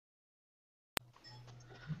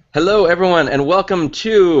Hello, everyone, and welcome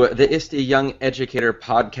to the ISTE Young Educator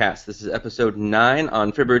Podcast. This is episode 9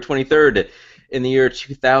 on February 23rd in the year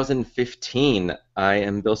 2015. I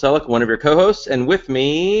am Bill Selleck, one of your co-hosts, and with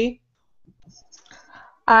me...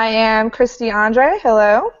 I am Christy Andre.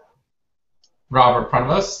 Hello. Robert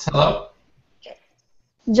Provost. Hello.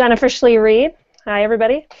 Jennifer Schlee-Reed. Hi,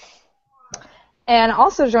 everybody. And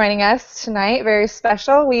also joining us tonight, very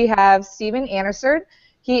special, we have Stephen Anderson.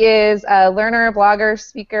 He is a learner, blogger,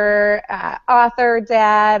 speaker, author,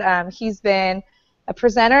 dad. He's been a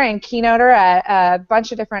presenter and keynoter at a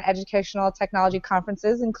bunch of different educational technology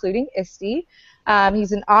conferences, including ISTE.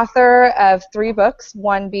 He's an author of 3 books,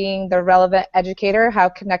 one being The Relevant Educator, How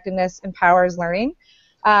Connectedness Empowers Learning.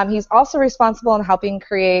 He's also responsible in helping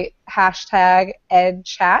create hashtag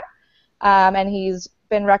EdChat, and he's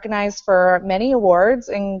been recognized for many awards,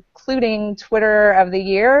 including Twitter of the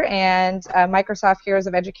Year and Microsoft Heroes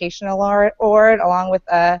of Education Award, along with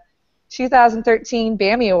a 2013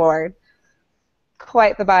 BAMI Award.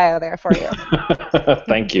 Quite the bio there for you.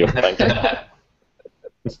 Thank you. Thank you.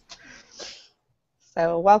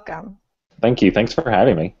 So welcome. Thank you. Thanks for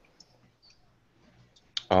having me.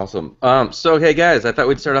 Awesome. So, hey, guys, I thought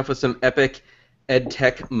we'd start off with some epic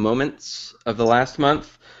EdTech moments of the last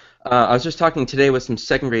month. I was just talking today with some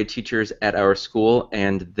second-grade teachers at our school,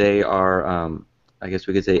 and they are, I guess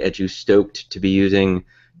we could say, edu-stoked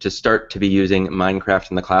to start to be using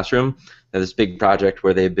Minecraft in the classroom. They have this big project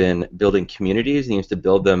where they've been building communities, and they used to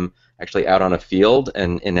build them actually out on a field,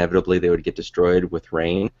 and inevitably they would get destroyed with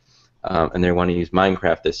rain, and they want to use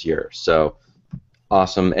Minecraft this year. So,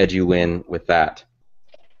 awesome edu win with that.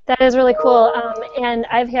 That is really cool, and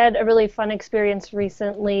I've had a really fun experience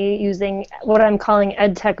recently using what I'm calling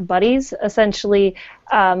EdTech Buddies. Essentially,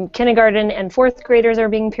 kindergarten and 4th graders are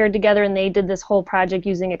being paired together, and they did this whole project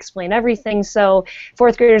using Explain Everything. So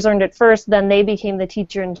 4th graders learned it first, then they became the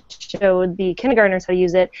teacher and showed the kindergartners how to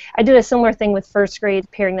use it. I did a similar thing with 1st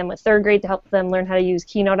grade, pairing them with 3rd grade to help them learn how to use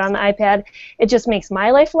Keynote on the iPad. It just makes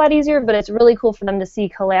my life a lot easier, but it's really cool for them to see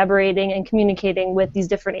collaborating and communicating with these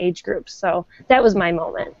different age groups. So that was my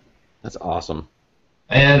moment. That's awesome.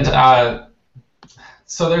 And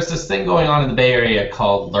so there's this thing going on in the Bay Area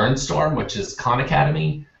called LearnStorm, which is Khan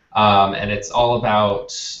Academy, and it's all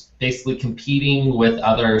about basically competing with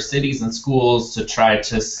other cities and schools to try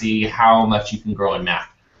to see how much you can grow in math.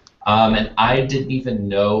 And I didn't even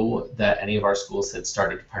know that any of our schools had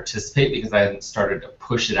started to participate because I hadn't started to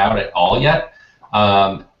push it out at all yet.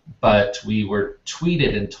 But we were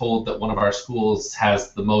tweeted and told that one of our schools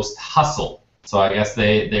has the most hustle. So I guess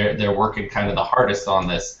they're working kind of the hardest on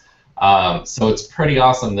this. So it's pretty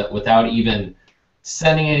awesome that without even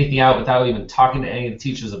sending anything out, without even talking to any of the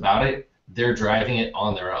teachers about it, they're driving it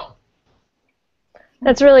on their own.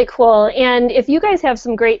 That's really cool. And if you guys have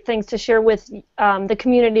some great things to share with the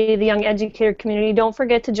community, the Young Educator community, don't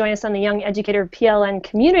forget to join us on the Young Educator PLN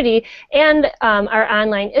community and our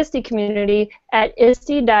online ISTE community at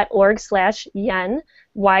iste.org/yen.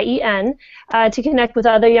 YEN, to connect with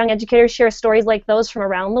other young educators, share stories like those from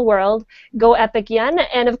around the world. Go Epic Yen,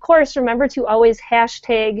 and of course, remember to always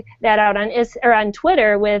hashtag that out on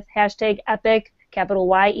Twitter with hashtag Epic,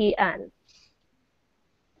 capital YEN.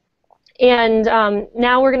 And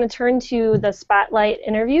now we're going to turn to the spotlight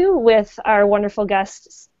interview with our wonderful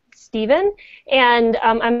guest, Stephen, and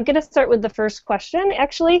I'm going to start with the first question.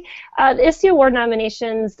 Actually, the ISTE Award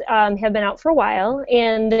nominations have been out for a while,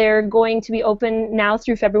 and they're going to be open now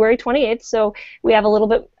through February 28th, so we have a little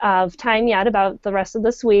bit of time yet, about the rest of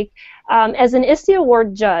this week. As an ISTE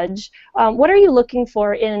Award judge, what are you looking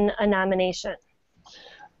for in a nomination?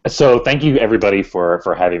 So thank you everybody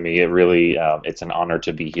for having me. It really it's an honor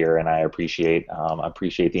to be here, and I appreciate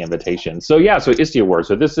the invitation. So yeah, so ISTE Awards.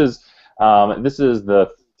 So this is the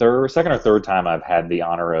second or third time I've had the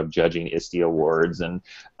honor of judging ISTE Awards, and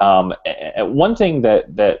one thing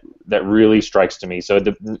that really strikes to me. So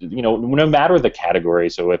no matter the category.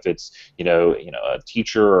 So if it's a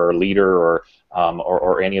teacher or a leader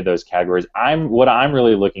or any of those categories, what I'm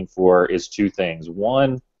really looking for is 2 things.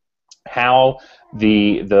 One, how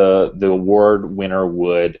the award winner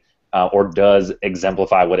would or does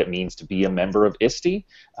exemplify what it means to be a member of ISTE.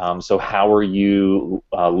 So how are you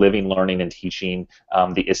living, learning, and teaching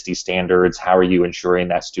the ISTE standards? How are you ensuring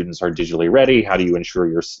that students are digitally ready? How do you ensure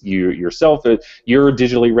yourself you're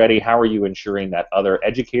digitally ready? How are you ensuring that other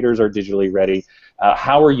educators are digitally ready?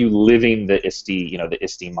 How are you living the ISTE, the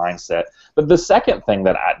ISTE mindset? But the second thing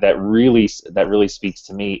that really speaks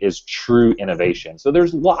to me is true innovation. So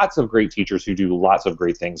there's lots of great teachers who do lots of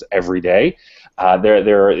great things every day.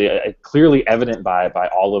 They're clearly evident by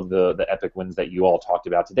all of the epic wins that you all talked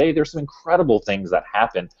about today. There's some incredible things that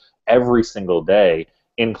happen every single day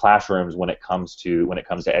in classrooms when it comes to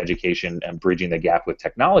education and bridging the gap with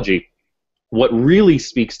technology. What really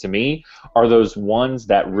speaks to me are those ones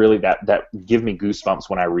that really that give me goosebumps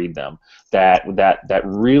when I read them. That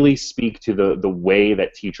really speak to the way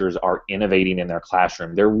that teachers are innovating in their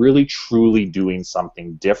classroom. They're really truly doing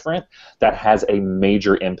something different that has a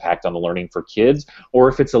major impact on the learning for kids. Or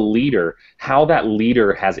if it's a leader, how that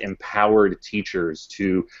leader has empowered teachers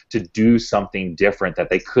to do something different that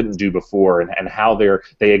they couldn't do before, and how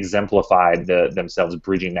they exemplified themselves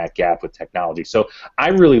bridging that gap with technology. So I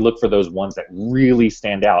really look for those ones that really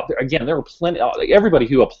stand out. Again, there are plenty. Everybody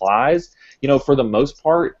who applies, for the most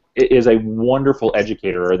part, is a wonderful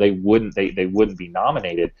educator, or they wouldn't be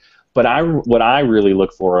nominated. But what I really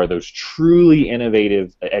look for are those truly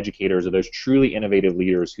innovative educators, or those truly innovative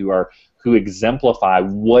leaders who exemplify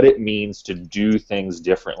what it means to do things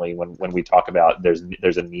differently when we talk about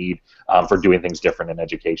there's a need for doing things different in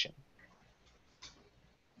education.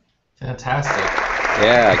 Fantastic.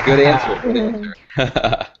 Yeah, good answer. Good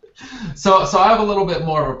answer. So I have a little bit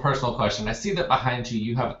more of a personal question. I see that behind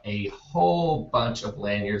you have a whole bunch of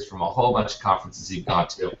lanyards from a whole bunch of conferences you've gone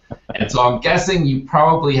to. And so I'm guessing you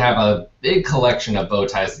probably have a big collection of bow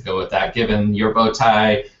ties to go with that, given your bow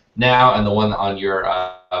tie now and the one on your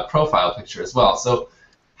profile picture as well. So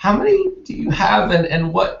how many do you have,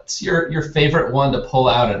 and what's your favorite one to pull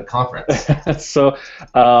out at a conference? So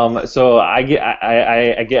I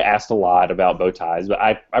get asked a lot about bow ties, but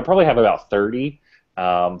I probably have about 30.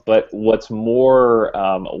 But what's more,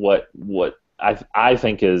 what I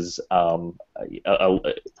think is, I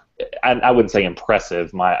wouldn't say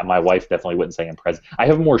impressive. My wife definitely wouldn't say impressive. I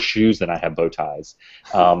have more shoes than I have bow ties.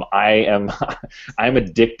 I'm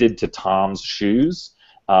addicted to Tom's shoes.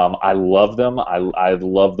 I love them. I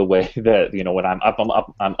love the way that, when I'm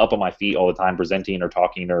up on my feet all the time, presenting or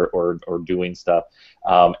talking or doing stuff.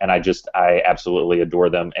 And I absolutely adore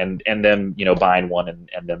them. And then, buying one and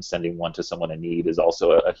then sending one to someone in need is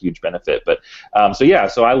also a huge benefit. But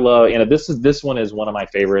so I love, this one is one of my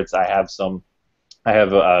favorites. I have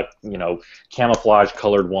camouflage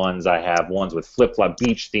colored ones. I have ones with flip-flop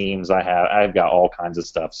beach themes. I've got all kinds of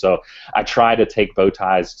stuff. So I try to take bow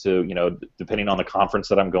ties to, depending on the conference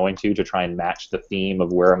that I'm going to try and match the theme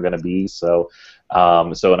of where I'm going to be. So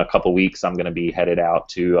in a couple weeks, I'm going to be headed out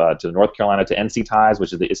to North Carolina to NC Ties,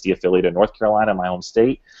 which is the ISTE affiliate in North Carolina, my home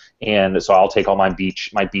state. And so I'll take all my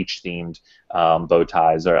beach themed bow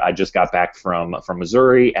ties. I just got back from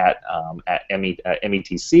Missouri at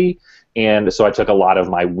METC, and so I took a lot of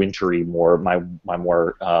my wintry,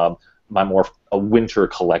 a winter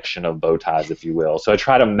collection of bow ties, if you will. So I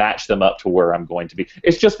try to match them up to where I'm going to be.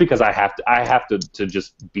 It's just because I have to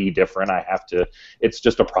just be different. It's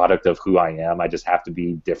just a product of who I am. I just have to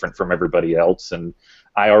be different from everybody else, and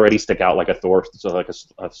I already stick out like a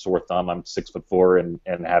sore thumb. I'm 6'4"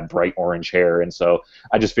 and have bright orange hair, and so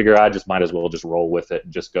I just figure I just might as well just roll with it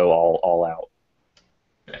and just go all out.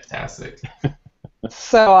 Fantastic.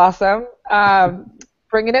 So awesome.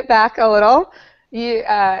 Bringing it back a little, you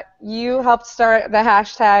helped start the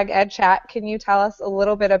hashtag EdChat. Can you tell us a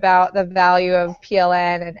little bit about the value of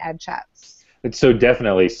PLN and EdChats? So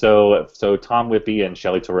definitely. So Tom Whippy and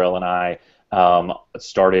Shelly Terrell and I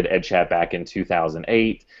started EdChat back in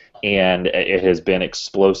 2008, and it has been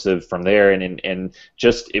explosive from there. And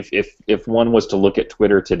just if one was to look at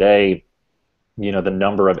Twitter today, the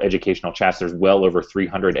number of educational chats, there's well over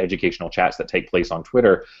 300 educational chats that take place on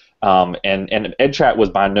Twitter. And EdChat was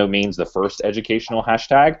by no means the first educational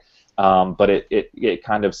hashtag, but it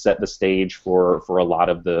kind of set the stage for a lot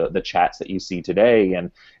of the chats that you see today.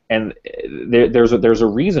 And there's a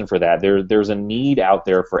reason for that. There's a need out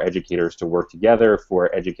there for educators to work together,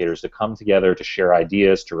 for educators to come together, to share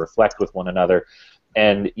ideas, to reflect with one another.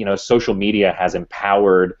 And social media has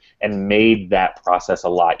empowered and made that process a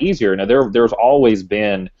lot easier. Now there's always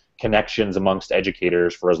been connections amongst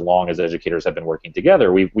educators for as long as educators have been working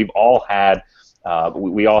together. We all had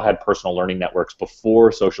personal learning networks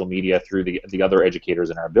before social media through the other educators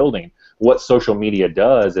in our building. What social media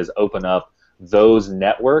does is open up those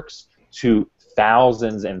networks to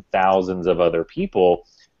thousands and thousands of other people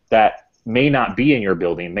that may not be in your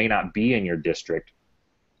building, may not be in your district.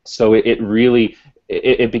 So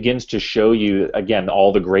it begins to show you, again,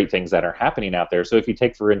 all the great things that are happening out there. So if you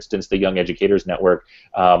take, for instance, the Young Educators Network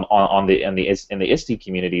in the ISTE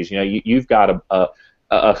communities, you've got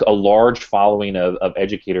a large following of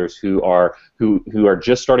educators who are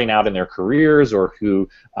just starting out in their careers, or who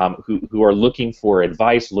are looking for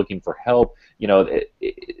advice, looking for help.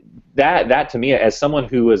 That to me, as someone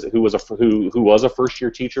who was a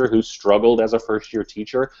first-year teacher, who struggled as a first-year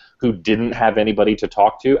teacher, who didn't have anybody to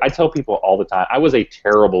talk to, I tell people all the time, I was a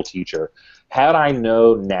terrible teacher. had I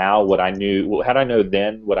known now what I knew, had I known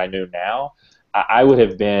then what I know now, I would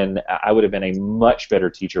have been a much better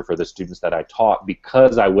teacher for the students that I taught,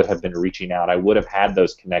 because I would have been reaching out. I would have had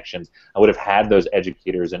those connections. I would have had those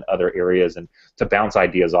educators in other areas and to bounce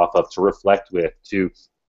ideas off of, to reflect with, to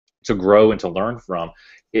grow and to learn from.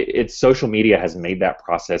 It's social media has made that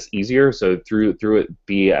process easier. So through it,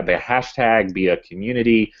 be a hashtag, be a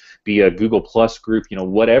community, be a Google Plus group,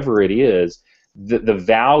 whatever it is, the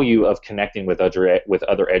value of connecting with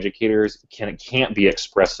other educators can't be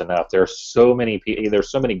expressed enough. There's so many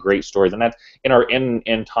great stories, and that's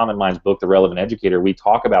in Tom and mine's book, The Relevant Educator. We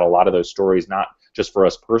talk about a lot of those stories, not just for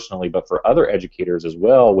us personally, but for other educators as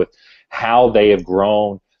well, with how they have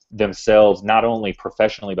grown themselves, not only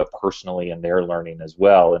professionally but personally in their learning as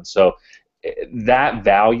well. And so that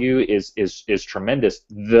value is tremendous.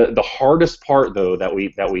 The hardest part, though, that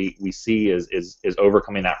we see is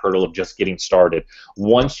overcoming that hurdle of just getting started.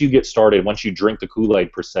 Once you get started, once you drink the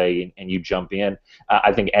Kool-Aid per se, and you jump in,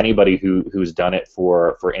 I think anybody who's done it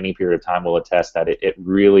for any period of time will attest that it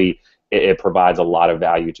really provides a lot of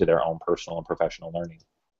value to their own personal and professional learning.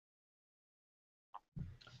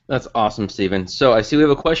 That's awesome, Stephen. So I see we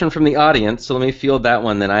have a question from the audience, so let me field that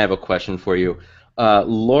one, then I have a question for you.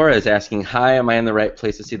 Laura is asking, hi, am I in the right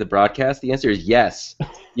place to see the broadcast? The answer is yes.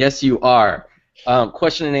 Yes, you are.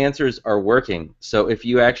 Question and answers are working. So if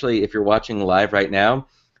you're watching live right now,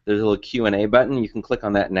 there's a little Q&A button. You can click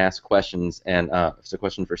on that and ask questions, and if it's a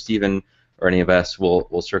question for Stephen or any of us,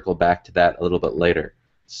 we'll circle back to that a little bit later.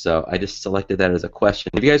 So I just selected that as a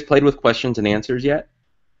question. Have you guys played with questions and answers yet?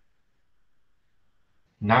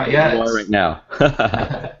 Not yet. You are right now.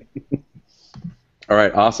 All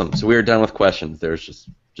right, awesome. So we are done with questions. There's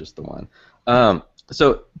just the one.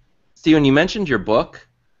 So, Stephen, you mentioned your book.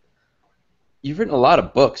 You've written a lot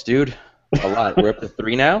of books, dude. A lot. We're up to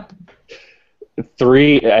 3 now?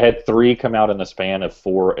 3. I had 3 come out in the span of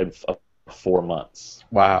 4 months.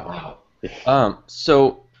 Wow.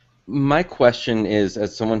 So my question is,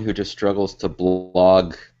 as someone who just struggles to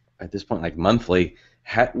blog at this point, like monthly,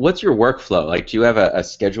 what's your workflow? Like, do you have a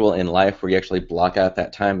schedule in life where you actually block out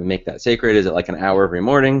that time and make that sacred? Is it like an hour every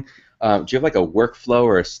morning? Do you have like a workflow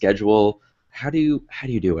or a schedule? How do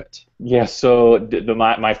you do it? Yeah. So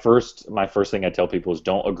my first thing I tell people is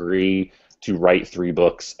don't agree to write 3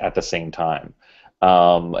 books at the same time.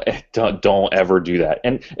 Don't ever do that.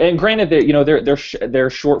 And granted, they're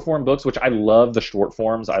short form books, which I love the short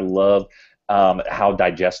forms. I love how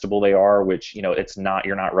digestible they are, which it's not,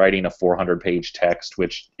 you're not writing a 400-page text,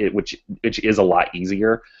 which is a lot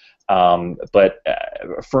easier. But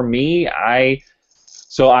for me, I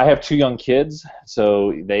have 2 young kids.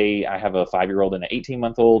 So I have a 5-year-old and an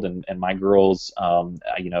 18-month-old, and my girls,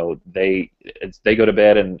 they go to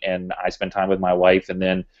bed, and I spend time with my wife, and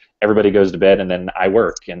then everybody goes to bed, and then I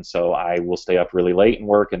work, and so I will stay up really late and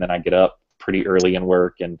work, and then I get up pretty early and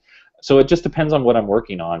work, and so it just depends on what I'm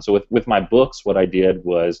working on. So with my books, what I did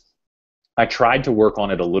was I tried to work on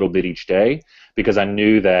it a little bit each day, because I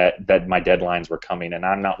knew that my deadlines were coming, and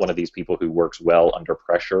I'm not one of these people who works well under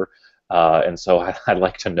pressure. And so I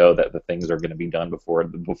like to know that the things are going to be done before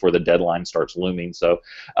the deadline starts looming. So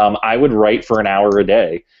I would write for an hour a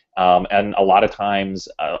day, and a lot of times,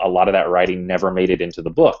 a lot of that writing never made it into the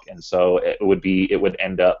book, and so it would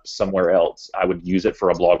end up somewhere else. I would use it for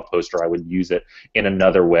a blog post, or I would use it in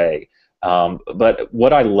another way. But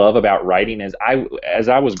what I love about writing is, as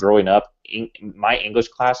I was growing up, my English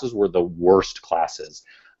classes were the worst classes.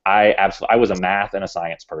 I was a math and a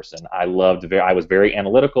science person. I was very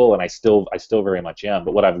analytical, and I still very much am.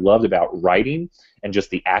 But what I've loved about writing, and just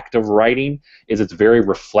the act of writing, is it's very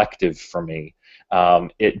reflective for me.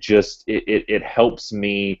 It helps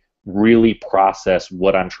me really process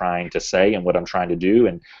what I'm trying to say and what I'm trying to do,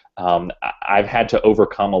 and I've had to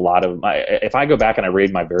overcome a lot of if I go back and I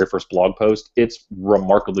read my very first blog post, it's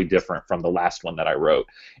remarkably different from the last one that I wrote.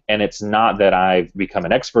 And it's not that I've become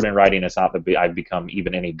an expert in writing, it's not that I've become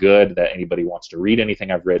even any good, that anybody wants to read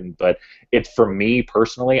anything I've written, but it's, for me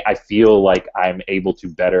personally, I feel like I'm able to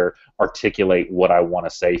better articulate what I want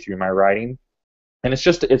to say through my writing. And it's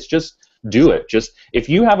just do it. Just if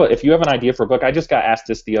you have an idea for a book, I just got asked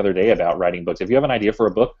this the other day about writing books. If you have an idea for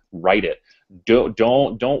a book, write it.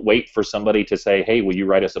 Don't wait for somebody to say, hey, will you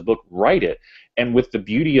write us a book? Write it. And with the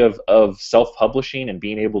beauty of self-publishing and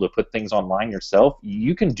being able to put things online yourself,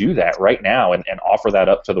 you can do that right now and offer that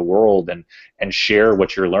up to the world and share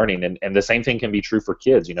what you're learning. And the same thing can be true for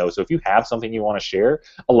kids. So if you have something you want to share,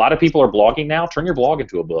 a lot of people are blogging now. Turn your blog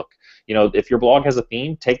into a book. If your blog has a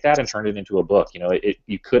theme, take that and turn it into a book.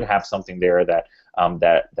 You could have something there that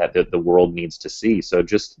the world needs to see. So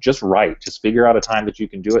just write. Just figure out a time that you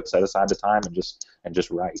can do it. Set aside the time and just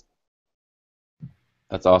write.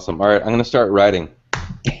 That's awesome. All right, I'm going to start writing.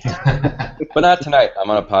 But not tonight. I'm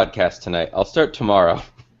on a podcast tonight. I'll start tomorrow.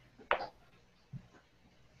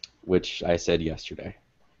 Which I said yesterday.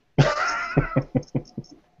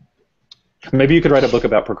 Maybe you could write a book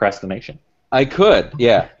about procrastination. I could,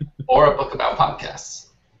 yeah. Or a book about podcasts.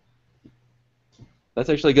 That's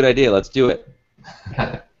actually a good idea. Let's do it.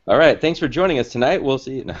 All right, thanks for joining us tonight. We'll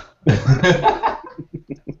see you now.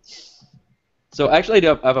 So actually,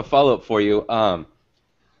 I have a follow-up for you.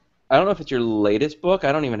 I don't know if it's your latest book.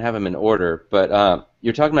 I don't even have them in order. But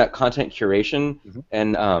you're talking about content curation. Mm-hmm.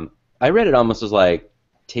 And I read it almost as like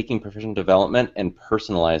taking professional development and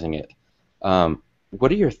personalizing it. What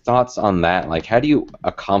are your thoughts on that? Like, how do you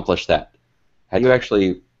accomplish that? How do you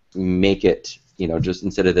actually make it, you know, just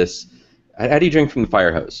instead of this, how do you drink from the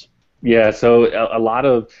fire hose? Yeah, so a lot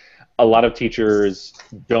of teachers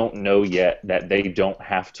don't know yet that they don't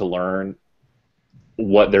have to learn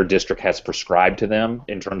what their district has prescribed to them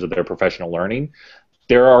in terms of their professional learning.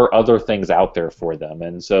 There are other things out there for them.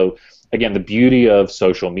 And so, again, the beauty of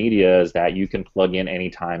social media is that you can plug in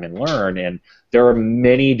anytime and learn, and there are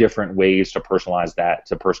many different ways to personalize that,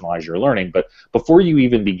 to personalize your learning. But before you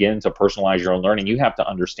even begin to personalize your own learning, you have to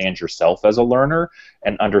understand yourself as a learner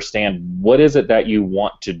and understand what is it that you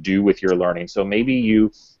want to do with your learning. So maybe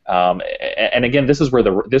you and again, this is where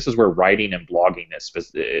writing and blogging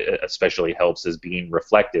especially helps, is being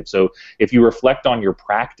reflective. So if you reflect on your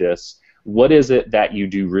practice, what is it that you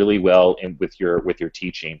do really well with your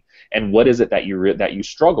teaching, and what is it that you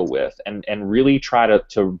struggle with, and really try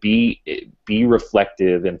to be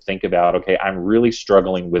reflective and think about, okay, I'm really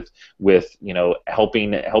struggling with you know,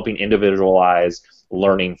 helping individualize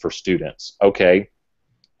learning for students. Okay,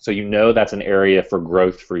 so you know that's an area for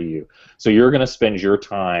growth for you. So you're going to spend your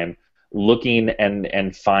time looking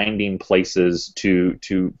and finding places to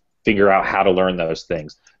figure out how to learn those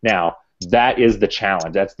things. Now, that is the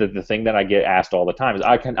challenge. That's the thing that I get asked all the time, is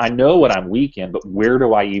I know what I'm weak in, but where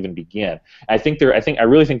do I even begin? I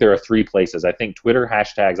really think there are three places. I think Twitter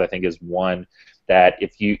hashtags, I think, is one that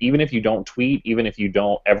even if you don't tweet, even if you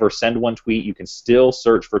don't ever send one tweet, you can still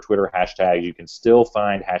search for Twitter hashtags. You can still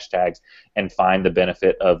find hashtags and find the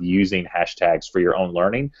benefit of using hashtags for your own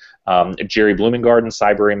learning. Jerry Blumengarden,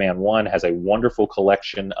 Cyberman 1, has a wonderful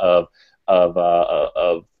collection of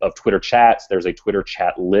Twitter chats. There's a Twitter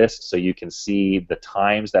chat list, so you can see the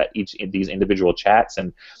times that each of these individual chats,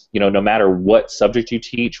 and you know, no matter what subject you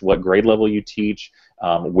teach, what grade level you teach,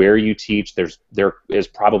 where you teach, there is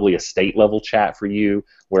probably a state level chat for you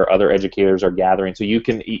where other educators are gathering, so you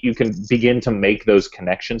can begin to make those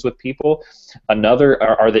connections with people. Another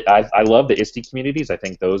I love the ISTE communities. I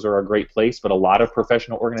think those are a great place, but a lot of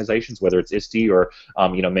professional organizations, whether it's ISTE or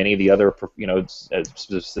you know, many of the other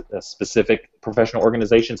specific professional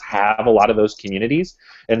organizations, have a lot of those communities,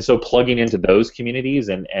 and so plugging into those communities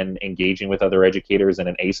and engaging with other educators in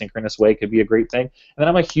an asynchronous way could be a great thing. And then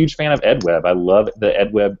I'm a huge fan of EdWeb. I love the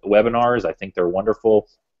EdWeb webinars. I think they're wonderful.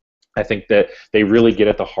 I think that they really get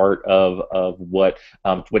at the heart of what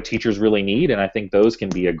teachers really need, and I think those can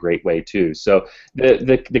be a great way too. So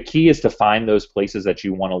the key is to find those places that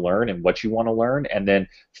you want to learn and what you want to learn, and then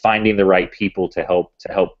finding the right people to help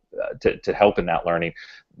in that learning.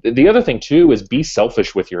 The other thing too is be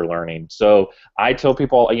selfish with your learning. So I tell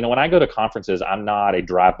people, you know, when I go to conferences, I'm not a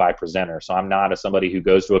drive-by presenter. So I'm not somebody who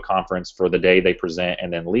goes to a conference for the day they present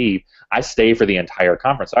and then leave. I stay for the entire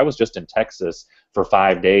conference. I was just in Texas for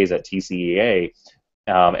 5 days at TCEA,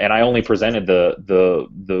 and I only presented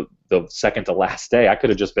the second to last day. I could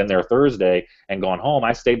have just been there Thursday and gone home.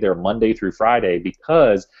 I stayed there Monday through Friday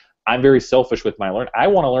because I'm very selfish with my learning. I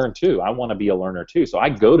want to learn too. I want to be a learner too. So I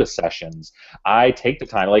go to sessions. I take the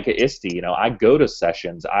time, like at ISTE, you know, I go to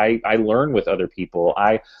sessions. I learn with other people.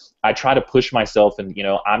 I try to push myself, and you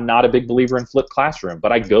know, I'm not a big believer in flipped classroom,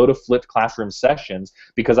 but I go to flipped classroom sessions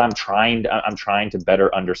because I'm trying to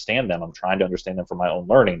better understand them. I'm trying to understand them for my own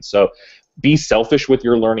learning. So be selfish with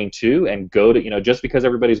your learning too, and go to, you know, just because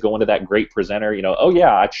everybody's going to that great presenter, you know, oh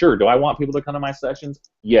yeah, sure, do I want people to come to my sessions?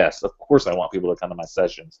 Yes, of course I want people to come to my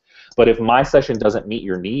sessions. But if my session doesn't meet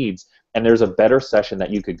your needs, and there's a better session that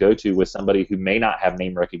you could go to with somebody who may not have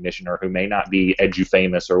name recognition or who may not be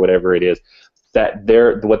edu-famous or whatever it is, that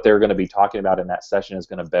what they're going to be talking about in that session is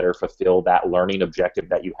going to better fulfill that learning objective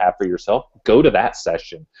that you have for yourself, go to that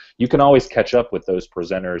session. You can always catch up with those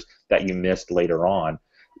presenters that you missed later on.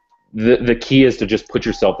 The key is to just put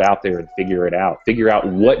yourself out there and figure it out. Figure out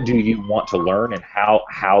what do you want to learn, and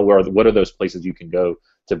what are those places you can go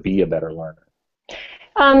to be a better learner.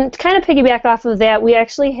 To kind of piggyback off of that, we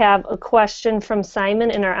actually have a question from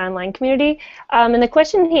Simon in our online community. And the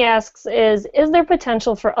question he asks is there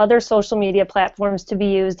potential for other social media platforms to be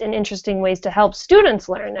used in interesting ways to help students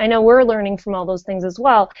learn? I know we're learning from all those things as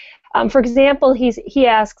well. For example, he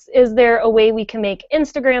asks, is there a way we can make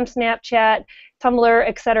Instagram, Snapchat, Tumblr,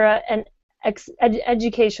 etc., an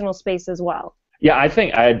educational space as well? Yeah, I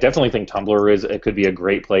definitely think Tumblr it could be a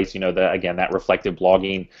great place. That reflective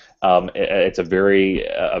blogging. It's a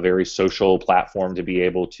very social platform to be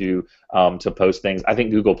able to post things. I think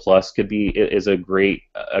Google Plus is a great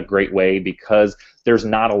way because there's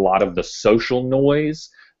not a lot of the social noise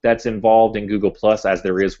that's involved in Google Plus as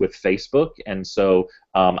there is with Facebook, and so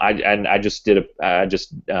I just did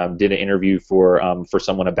an interview for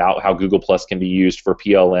someone about how Google Plus can be used for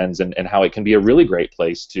PLNs and how it can be a really great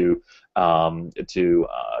place to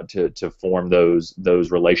form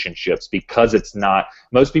those relationships, because it's not,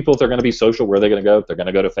 most people, if they're going to be social, where are they going to go? They're going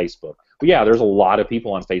to go to Facebook. But yeah, there's a lot of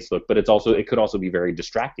people on Facebook, but it could also be very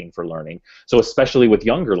distracting for learning. So especially with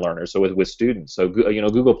younger learners, so with students. So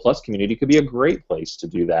Google Plus community could be a great place to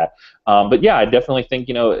do that. But yeah, I definitely think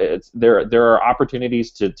there are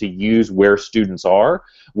opportunities to use where students are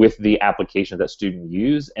with the applications that students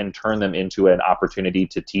use and turn them into an opportunity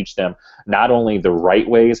to teach them not only the right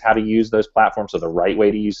ways how to use those platforms, so the right way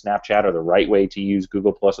to use Snapchat or the right way to use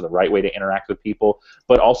Google Plus or the right way to interact with people,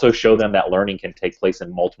 but also show them that learning can take place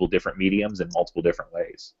in multiple different mediums in multiple different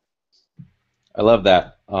ways. I love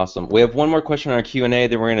that. Awesome. We have one more question on our Q&A,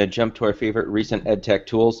 then we're going to jump to our favorite recent EdTech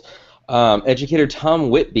tools. Educator Tom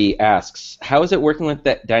Whitby asks, how is it working with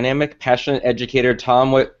that dynamic, passionate educator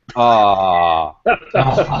Tom Whitby? Aww.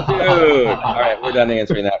 Dude. All right, we're done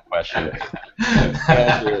answering that question.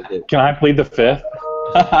 Can I plead the fifth?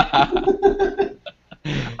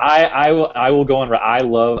 I will go on. I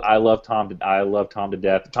love Tom to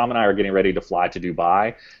death. Tom and I are getting ready to fly to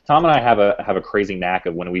Dubai. Tom and I have a crazy knack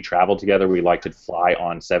of, when we travel together, we like to fly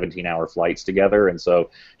on 17-hour flights together, and so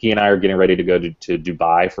he and I are getting ready to go to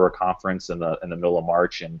Dubai for a conference in the middle of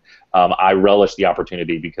March, and I relish the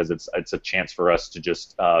opportunity because it's a chance for us to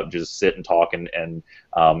just sit and talk and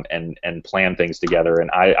plan things together. And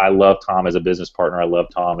I love Tom as a business partner. I love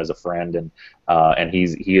Tom as a friend, and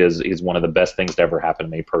he's one of the best things to ever happen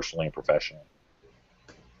to me personally and professionally.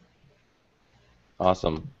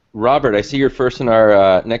 Awesome. Robert, I see you're first in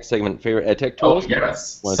our next segment, favorite EdTech tools. Oh,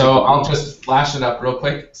 yes. So I'll just flash it up real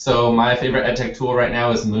quick. So my favorite EdTech tool right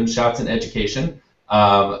now is Moonshots in Education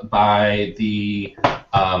by the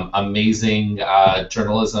amazing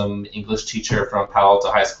journalism English teacher from Palo Alto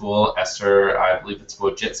High School, Esther, I believe it's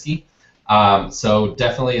Wojcicki. So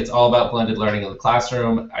definitely it's all about blended learning in the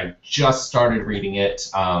classroom. I just started reading it,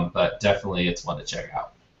 but definitely it's one to check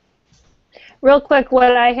out. Real quick,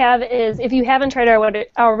 what I have is, if you haven't tried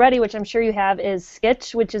it already, which I'm sure you have, is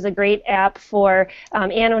Sketch, which is a great app for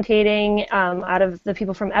annotating out of the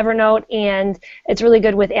people from Evernote, and it's really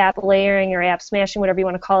good with app layering or app smashing, whatever you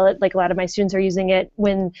want to call it. Like, a lot of my students are using it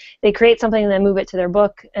when they create something and then move it to their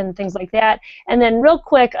book and things like that. And then real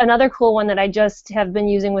quick, another cool one that I just have been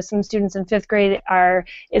using with some students in 5th grade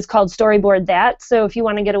is called Storyboard That. So if you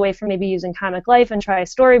want to get away from maybe using Comic Life and try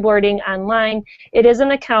storyboarding online, it is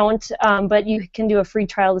an account, but you can do a free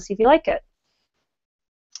trial to see if you like it.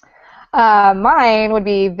 Mine would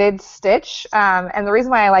be VidStitch, and the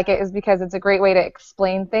reason why I like it is because it's a great way to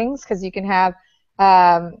explain things, because you can have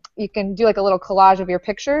you can do like a little collage of your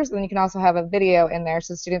pictures, and then you can also have a video in there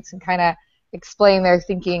so students can kind of explain their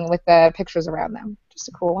thinking with the pictures around them. Just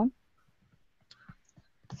a cool one.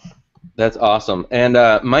 That's awesome. And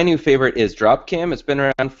my new favorite is Dropcam. It's been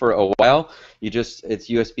around for a while. It's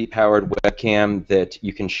USB-powered webcam that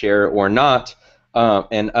you can share or not.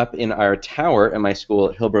 And up in our tower at my school,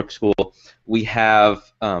 at Hillbrook School, we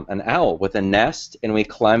have an owl with a nest, and we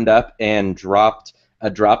climbed up and dropped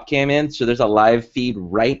a Dropcam in. So there's a live feed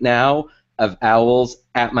right now of owls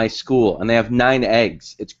at my school, and they have 9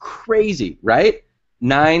 eggs. It's crazy, right?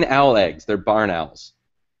 9 owl eggs. They're barn owls.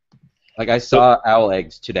 Like, I saw owl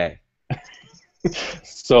eggs today.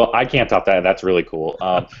 So I can't top that. That's really cool.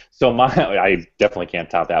 So I definitely can't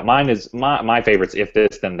top that. Mine is my favorites. If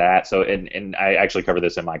This Then That. So and I actually cover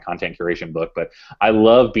this in my content curation book. But I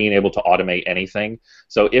love being able to automate anything.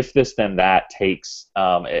 So If This Then That takes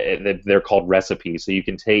they're called recipes. So you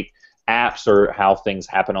can take apps are how things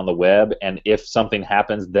happen on the web, and if something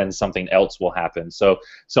happens, then something else will happen. So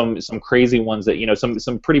some crazy ones that,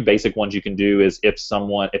 some pretty basic ones you can do is if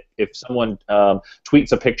someone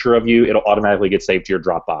tweets a picture of you, it'll automatically get saved to your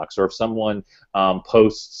Dropbox. Or if someone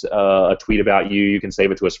posts a tweet about you, you can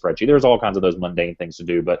save it to a spreadsheet. There's all kinds of those mundane things to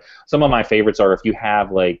do, but some of my favorites are if you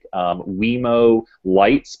have like Wemo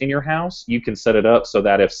lights in your house, you can set it up so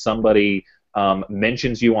that if somebody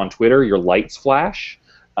mentions you on Twitter, your lights flash.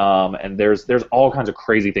 And there's all kinds of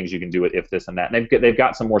crazy things you can do with if this and that. And they've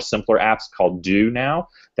got some more simpler apps called Do now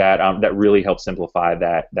that really help simplify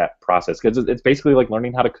that process, because it's basically like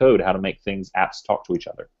learning how to code, how to make apps talk to each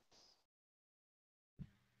other.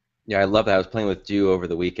 Yeah, I love that. I was playing with Do over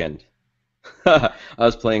the weekend. I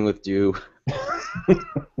was playing with Do.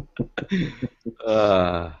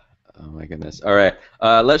 Oh my goodness. All right,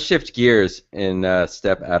 let's shift gears and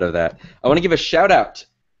step out of that. I want to give a shout out.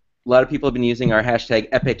 A lot of people have been using our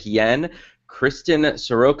hashtag #EpicYen. Kristen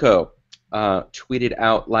Sirocco tweeted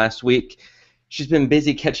out last week. She's been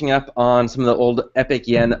busy catching up on some of the old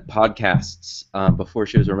 #EpicYen podcasts before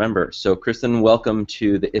she was a member. So, Kristen, welcome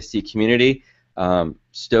to the ISTE community.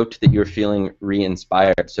 Stoked that you're feeling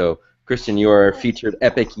re-inspired. So, Kristen, you are featured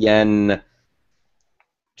 #EpicYen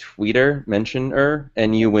tweeter, mentioner,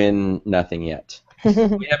 and you win nothing yet.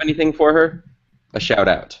 Do we have anything for her? A shout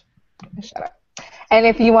out. A shout out. And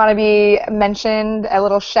if you want to be mentioned, a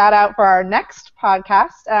little shout out for our next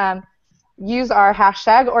podcast, use our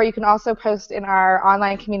hashtag, or you can also post in our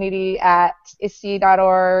online community at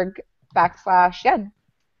iste.org/yen.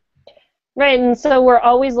 Right, and so we're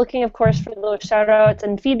always looking, of course, for those shout-outs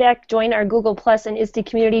and feedback. Join our Google Plus and ISTE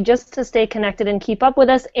community just to stay connected and keep up with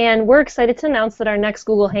us. And we're excited to announce that our next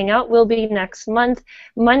Google Hangout will be next month,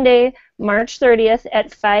 Monday, March 30th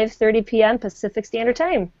at 5:30 p.m. Pacific Standard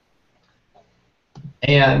Time.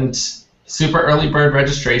 And super early bird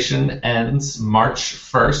registration ends March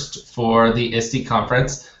 1st for the ISTE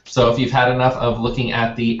conference. So if you've had enough of looking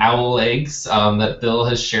at the owl eggs that Bill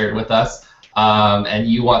has shared with us, and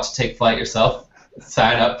you want to take flight yourself,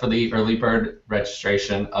 sign up for the early bird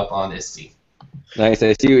registration up on ISTE. Nice.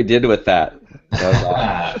 I see what you did with that. That was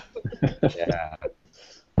awesome. Yeah.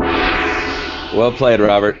 Well played,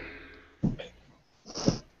 Robert.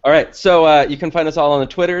 All right, so you can find us all on the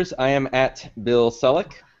Twitters. I am at Bill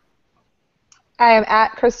Selleck. I am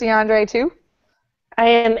at Christiandre too. I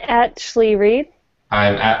am at Shlee Reed.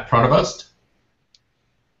 I'm at Pronovost.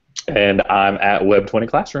 And I'm at Web20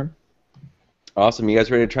 Classroom. Awesome. You guys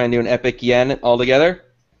ready to try and do an #EpicYen all together?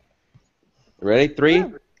 Ready? 3,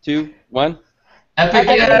 2, 1.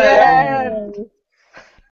 #EpicYen!